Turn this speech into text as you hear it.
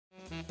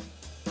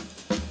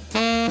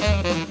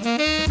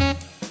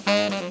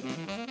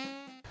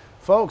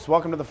Folks,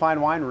 welcome to the Fine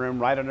Wine Room,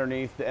 right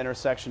underneath the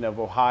intersection of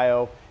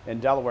Ohio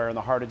and Delaware in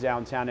the heart of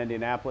downtown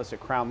Indianapolis at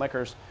Crown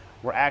Liquors.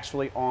 We're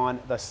actually on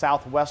the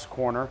southwest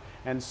corner,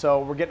 and so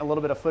we're getting a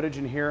little bit of footage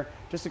in here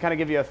just to kind of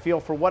give you a feel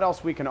for what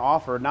else we can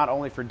offer, not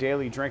only for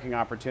daily drinking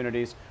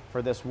opportunities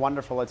for this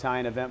wonderful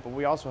Italian event, but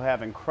we also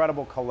have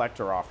incredible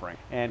collector offering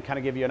and kind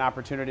of give you an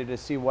opportunity to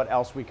see what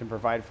else we can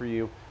provide for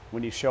you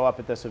when you show up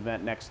at this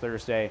event next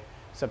Thursday,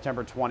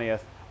 September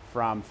 20th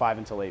from 5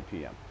 until 8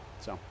 p.m.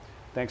 So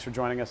thanks for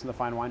joining us in the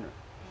Fine Wine Room.